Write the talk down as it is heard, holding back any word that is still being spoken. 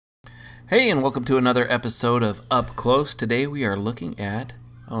Hey, and welcome to another episode of Up Close. Today we are looking at,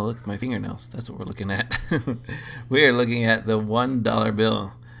 oh look, my fingernails, that's what we're looking at. We are looking at the $1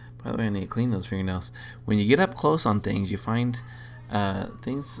 bill. By the way, I need to clean those fingernails. When you get up close on things, you find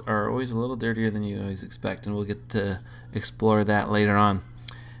things are always a little dirtier than you always expect, and we'll get to explore that later on.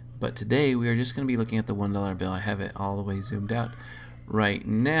 But today we are just going to be looking at the $1 bill. I have it all the way zoomed out right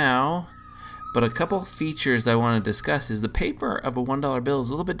now. But a couple features I want to discuss is the paper of a $1 bill is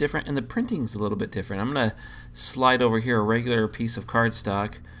a little bit different and the printing is a little bit different. I'm going to slide over here a regular piece of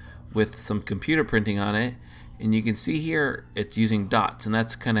cardstock with some computer printing on it, and you can see here it's using dots, and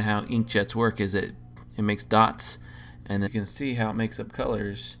that's kind of how inkjets work. Is it makes dots, and then you can see how it makes up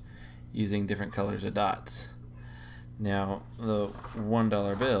colors using different colors of dots. Now the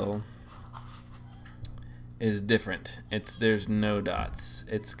 $1 bill is different. There's no dots.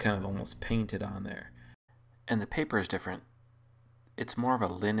 It's kind of almost painted on there. And the paper is different. It's more of a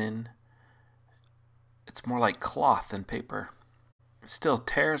linen. It's more like cloth than paper. It still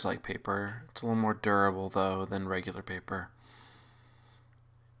tears like paper. It's a little more durable though than regular paper.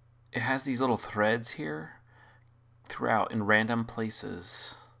 It has these little threads here throughout in random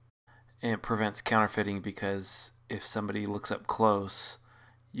places. And it prevents counterfeiting because if somebody looks up close,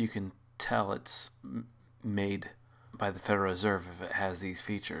 you can tell it's made by the Federal Reserve if it has these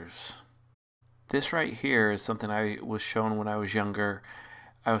features. This right here is something I was shown when I was younger.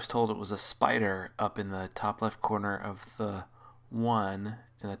 I was told it was a spider up in the top left corner of the 1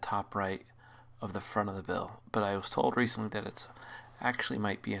 in the top right of the front of the bill. But I was told recently that it's actually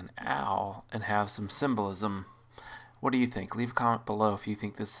might be an owl and have some symbolism. What do you think? Leave a comment below if you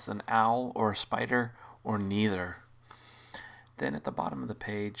think this is an owl or a spider or neither. Then at the bottom of the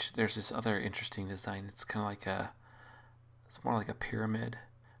page, there's this other interesting design. It's kind of like it's more like a pyramid,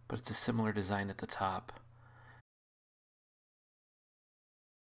 but it's a similar design at the top.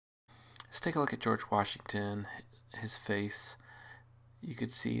 Let's take a look at George Washington, his face. You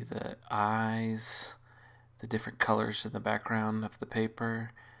could see the eyes, the different colors in the background of the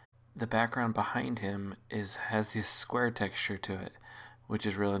paper. The background behind him has this square texture to it, which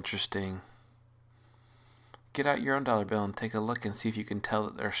is real interesting. Get out your own dollar bill and take a look and see if you can tell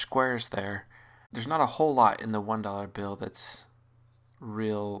that there are squares there. There's not a whole lot in the $1 bill that's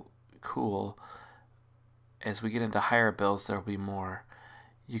real cool. As we get into higher bills, there will be more.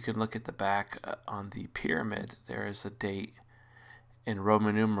 You can look at the back on the pyramid. There is a date in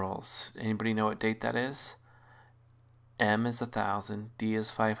Roman numerals. Anybody know what date that is? M is 1,000, D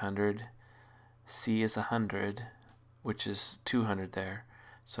is 500, C is 100, which is 200 there.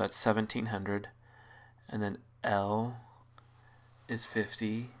 So that's 1700. And then L is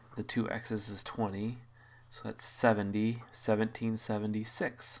 50, the 2 X's is 20, so that's 70,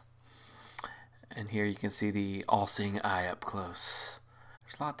 1776. And here you can see the all-seeing eye up close.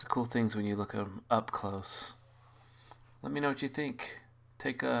 There's lots of cool things when you look at them up close. Let me know what you think.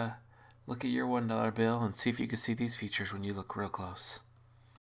 Take a look at your $1 bill and see if you can see these features when you look real close.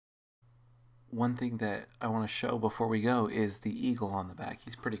 One thing that I want to show before we go is the eagle on the back.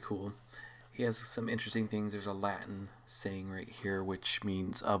 He's pretty cool. He has some interesting things. There's a Latin saying right here which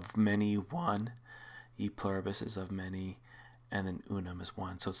means of many one. E Pluribus is of many, and then Unum is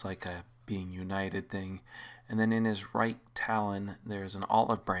one. So it's like a being united thing. And then in his right talon there's an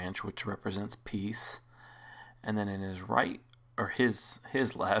olive branch which represents peace. And then in his right, or his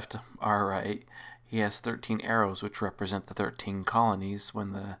left, our right, he has 13 arrows which represent the 13 colonies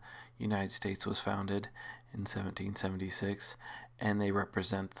when the United States was founded in 1776. And they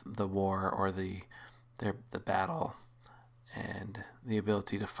represent the war or the battle and the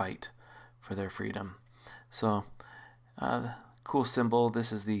ability to fight for their freedom. So, cool symbol.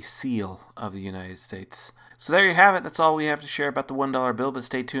 This is the seal of the United States. So there you have it. That's all we have to share about the $1 bill, but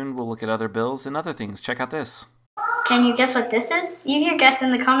stay tuned. We'll look at other bills and other things. Check out this. Can you guess what this is? Leave your guess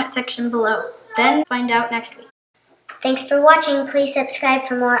in the comment section below. Then find out next week. Thanks for watching. Please subscribe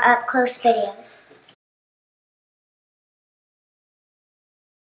for more up close videos.